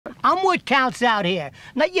I'm what counts out here,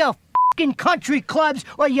 not your fucking country clubs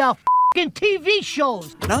or your TV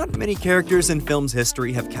shows. Not many characters in film's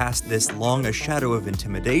history have cast this long a shadow of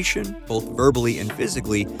intimidation, both verbally and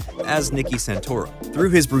physically, as Nicky Santoro. Through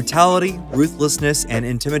his brutality, ruthlessness, and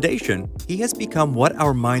intimidation, he has become what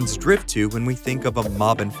our minds drift to when we think of a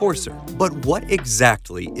mob enforcer. But what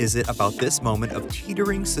exactly is it about this moment of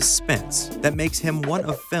teetering suspense that makes him one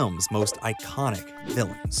of film's most iconic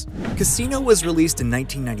villains? Casino was released in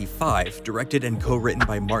 1995, directed and co-written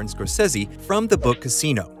by Martin Scorsese from the book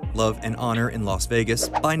Casino: Love and Honor in Las Vegas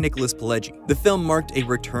by Nicholas Pileggi. The film marked a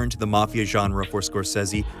return to the mafia genre for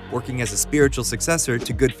Scorsese, working as a spiritual successor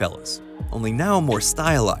to Goodfellas, only now more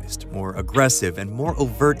stylized, more aggressive, and more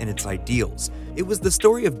overt in its ideals. It was the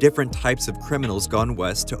story of different types of criminals gone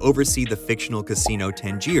west to oversee the fictional casino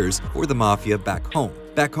Tangiers for the mafia back home.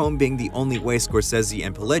 Back home being the only way Scorsese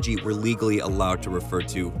and Pileggi were legally allowed to refer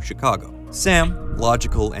to Chicago. Sam,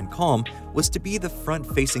 logical and calm, was to be the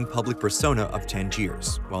front-facing public persona of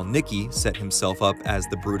Tangiers, while Nicky set himself up as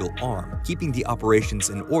the brutal arm, keeping the operations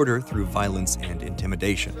in order through violence and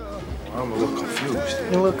intimidation. I'm a little confused.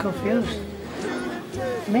 You're a little confused?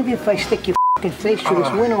 Maybe if I stick your fucking face through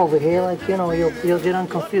this window over here, like, you know, you'll get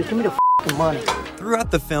unconfused. Give me the fucking money.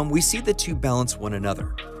 Throughout the film, we see the two balance one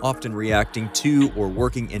another, often reacting to or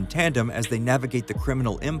working in tandem as they navigate the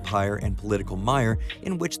criminal empire and political mire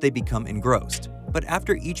in which they become engrossed. But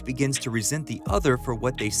after each begins to resent the other for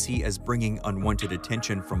what they see as bringing unwanted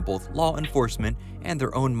attention from both law enforcement and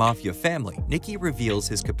their own mafia family, Nicky reveals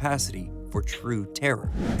his capacity for true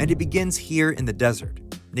terror. And it begins here in the desert.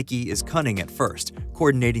 Nicky is cunning at first,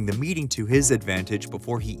 coordinating the meeting to his advantage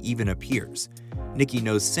before he even appears. Nicky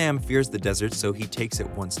knows Sam fears the desert, so he takes it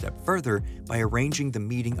one step further by arranging the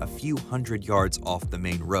meeting a few hundred yards off the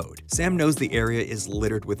main road. Sam knows the area is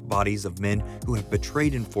littered with bodies of men who have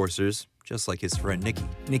betrayed enforcers, just like his friend Nicky.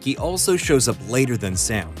 Nicky also shows up later than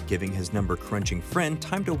Sam, giving his number-crunching friend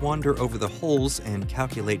time to wander over the holes and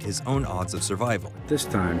calculate his own odds of survival. This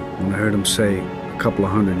time, when I heard him say a couple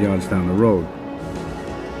of hundred yards down the road,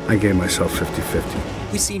 I gave myself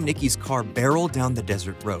 50-50. We see Nicky's car barrel down the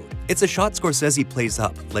desert road. It's a shot Scorsese plays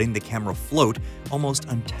up, letting the camera float, almost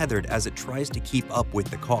untethered as it tries to keep up with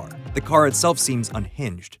the car. The car itself seems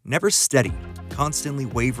unhinged, never steady, constantly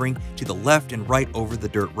wavering to the left and right over the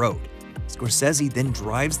dirt road. Scorsese then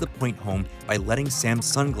drives the point home by letting Sam's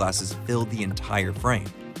sunglasses fill the entire frame,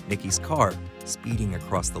 Nicky's car speeding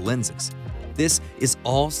across the lenses. This is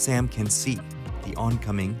all Sam can see, the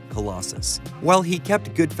oncoming Colossus. While he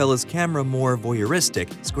kept Goodfellas' camera more voyeuristic,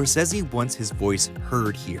 Scorsese wants his voice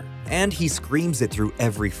heard here, and he screams it through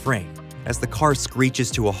every frame. As the car screeches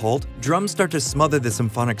to a halt, drums start to smother the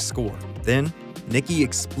symphonic score. Then, Nicky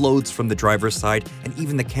explodes from the driver's side, and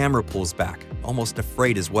even the camera pulls back, almost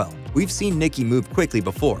afraid as well. We've seen Nicky move quickly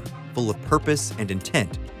before, full of purpose and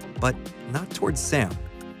intent, but not towards Sam.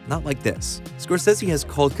 Not like this. Scorsese has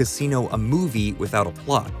called Casino a movie without a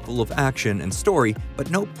plot, full of action and story, but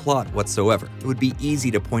no plot whatsoever. It would be easy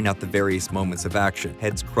to point out the various moments of action: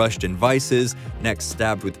 heads crushed in vices, necks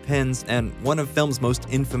stabbed with pins, and one of film's most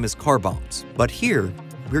infamous car bombs. But here,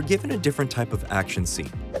 we're given a different type of action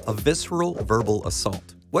scene, a visceral verbal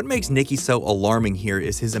assault. What makes Nicky so alarming here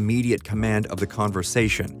is his immediate command of the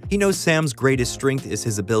conversation. He knows Sam's greatest strength is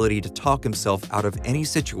his ability to talk himself out of any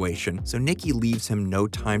situation, so Nicky leaves him no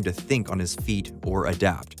time to think on his feet or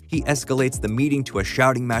adapt. He escalates the meeting to a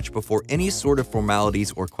shouting match before any sort of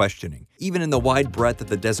formalities or questioning. Even in the wide breadth of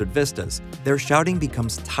the desert vistas, their shouting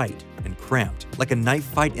becomes tight and cramped, like a knife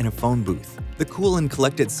fight in a phone booth. The cool and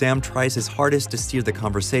collected Sam tries his hardest to steer the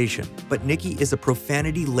conversation, but Nicky is a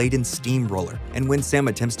profanity-laden steamroller, and when Sam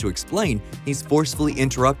attempts to explain, he's forcefully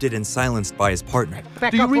interrupted and silenced by his partner.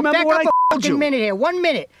 Back up a fucking minute here. 1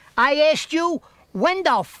 minute. I asked you, when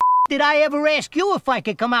the f did I ever ask you if I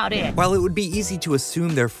could come out here? While it would be easy to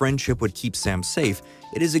assume their friendship would keep Sam safe,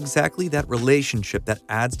 it is exactly that relationship that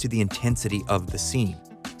adds to the intensity of the scene.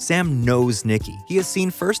 Sam knows Nicky. He has seen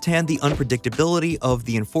firsthand the unpredictability of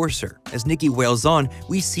the enforcer. As Nicky wails on,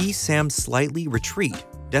 we see Sam slightly retreat,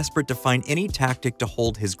 desperate to find any tactic to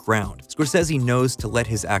hold his ground. Scorsese knows to let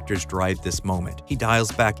his actors drive this moment. He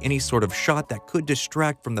dials back any sort of shot that could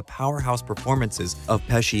distract from the powerhouse performances of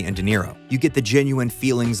Pesci and De Niro. You get the genuine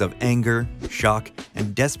feelings of anger, shock,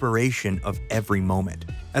 and desperation of every moment.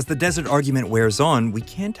 As the desert argument wears on, we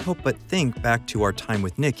can't help but think back to our time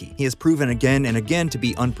with Nicky. He has proven again and again to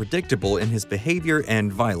be unpredictable in his behavior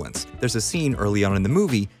and violence. There's a scene early on in the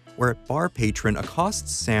movie where a bar patron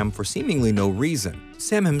accosts Sam for seemingly no reason.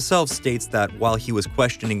 Sam himself states that while he was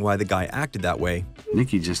questioning why the guy acted that way,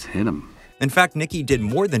 Nicky just hit him. In fact, Nicky did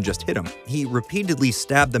more than just hit him. He repeatedly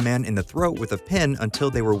stabbed the man in the throat with a pin until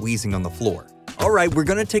they were wheezing on the floor. Alright, we're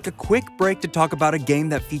gonna take a quick break to talk about a game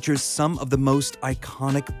that features some of the most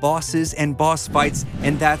iconic bosses and boss fights,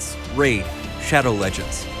 and that's Raid: Shadow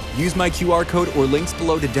Legends. Use my QR code or links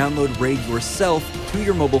below to download Raid yourself to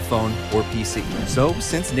your mobile phone or PC. So,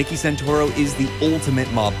 since Nicky Santoro is the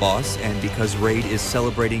ultimate mob boss, and because Raid is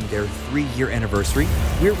celebrating their 3-year anniversary,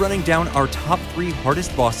 we're running down our top 3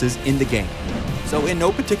 hardest bosses in the game. So in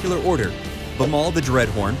no particular order, Bamal the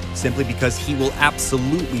Dreadhorn, simply because he will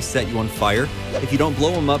absolutely set you on fire. If you don't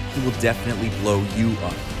blow him up, he will definitely blow you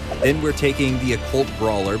up. Then we're taking the Occult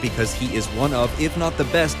Brawler because he is one of, if not the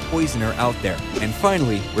best, poisoner out there. And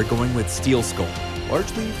finally, we're going with Steel Skull,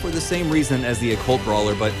 largely for the same reason as the Occult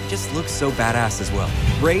Brawler, but just looks so badass as well.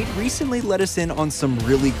 Raid recently let us in on some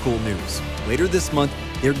really cool news. Later this month,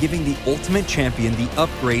 they're giving the Ultimate Champion the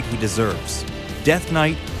upgrade he deserves. Death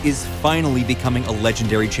Knight is finally becoming a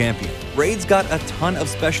legendary champion. Raid's got a ton of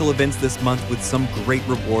special events this month with some great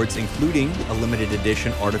rewards, including a limited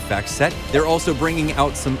edition artifact set. They're also bringing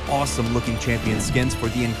out some awesome looking champion skins for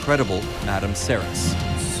the incredible Madame Ceres.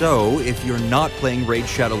 So if you're not playing Raid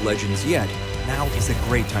Shadow Legends yet, now is a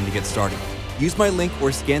great time to get started. Use my link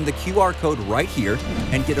or scan the QR code right here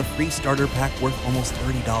and get a free starter pack worth almost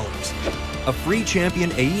 $30. A free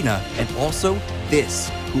champion Aina, and also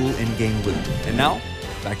this cool in-game loot. And now,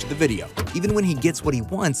 back to the video. Even when he gets what he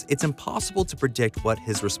wants, it's impossible to predict what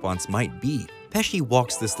his response might be. Pesci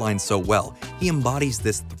walks this line so well. He embodies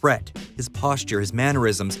this threat. His posture, his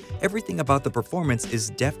mannerisms, everything about the performance is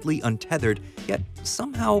deftly untethered, yet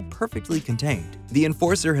somehow perfectly contained. The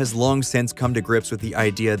Enforcer has long since come to grips with the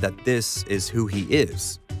idea that this is who he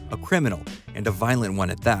is. A criminal, and a violent one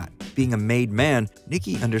at that. Being a made man,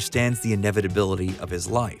 Nicky understands the inevitability of his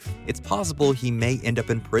life. It's possible he may end up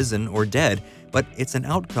in prison or dead, but it's an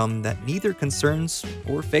outcome that neither concerns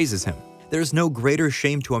or phases him. There's no greater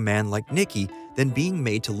shame to a man like Nicky than being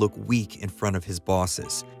made to look weak in front of his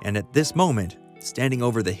bosses. And at this moment, standing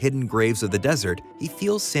over the hidden graves of the desert, he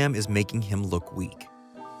feels Sam is making him look weak.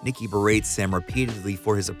 Nicky berates Sam repeatedly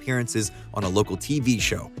for his appearances on a local TV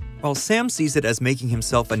show. While Sam sees it as making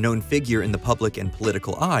himself a known figure in the public and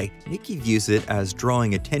political eye, Nicky views it as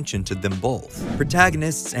drawing attention to them both.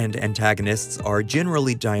 Protagonists and antagonists are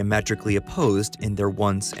generally diametrically opposed in their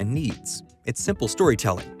wants and needs. It's simple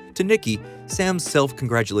storytelling. To Nicky, Sam's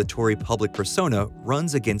self-congratulatory public persona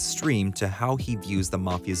runs against stream to how he views the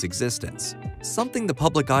Mafia's existence. Something the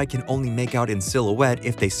public eye can only make out in silhouette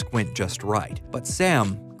if they squint just right. But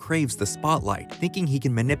Sam craves the spotlight, thinking he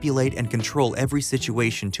can manipulate and control every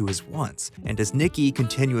situation to his wants. And as Nicky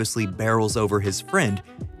continuously barrels over his friend,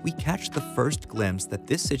 we catch the first glimpse that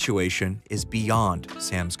this situation is beyond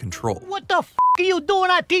Sam's control. What the f are you doing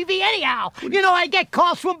on TV anyhow? You know I get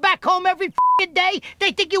calls from back home every f***ing day.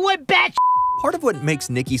 They think you went bad. Part of what makes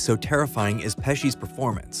Nicky so terrifying is Pesci's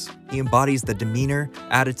performance. He embodies the demeanor,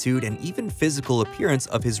 attitude, and even physical appearance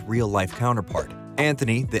of his real-life counterpart,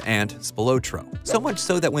 Anthony the Ant Spilotro. So much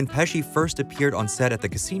so that when Pesci first appeared on set at the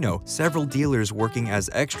casino, several dealers working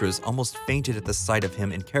as extras almost fainted at the sight of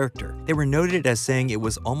him in character. They were noted as saying it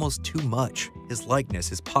was almost too much. His likeness,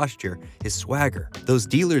 his posture, his swagger. Those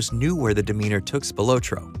dealers knew where the demeanor took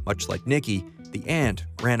Spilotro. Much like Nicky, the Ant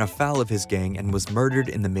ran afoul of his gang and was murdered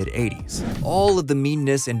in the mid-80s. All of the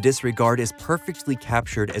meanness and disregard is perfectly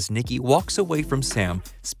captured as Nicky walks away from Sam,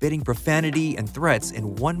 spitting profanity and threats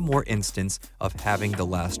in one more instance of having the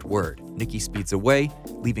last word. Nicky speeds away,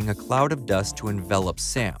 leaving a cloud of dust to envelop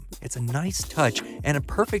Sam. It's a nice touch and a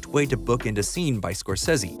perfect way to bookend a scene by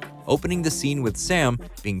Scorsese, opening the scene with Sam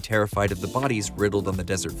being terrified of the bodies riddled on the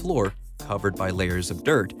desert floor, covered by layers of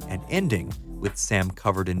dirt, and ending with Sam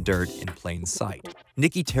covered in dirt in plain sight.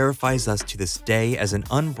 Nicky terrifies us to this day as an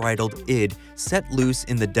unbridled id set loose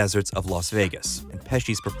in the deserts of Las Vegas, and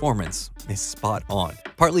Pesci's performance is spot on.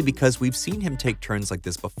 Partly because we've seen him take turns like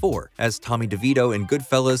this before. As Tommy DeVito in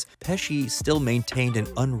Goodfellas, Pesci still maintained an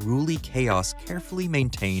unruly chaos, carefully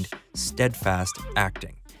maintained, steadfast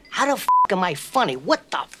acting. How the f am I funny?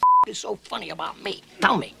 What the f is so funny about me?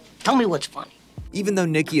 Tell me what's funny. Even though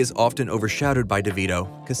Nicky is often overshadowed by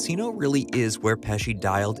DeVito, Casino really is where Pesci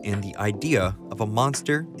dialed in the idea of a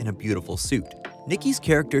monster in a beautiful suit. Nicky's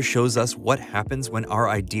character shows us what happens when our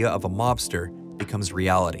idea of a mobster becomes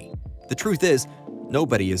reality. The truth is,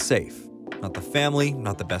 nobody is safe. Not the family,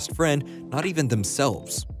 not the best friend, not even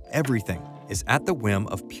themselves. Everything is at the whim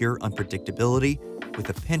of pure unpredictability with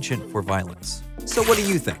a penchant for violence. So what do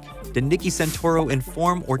you think? Did Nicky Santoro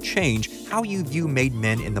inform or change how you view made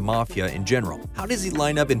men in the Mafia in general? How does he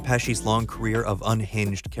line up in Pesci's long career of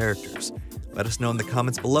unhinged characters? Let us know in the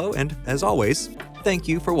comments below, and as always, thank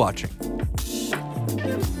you for watching.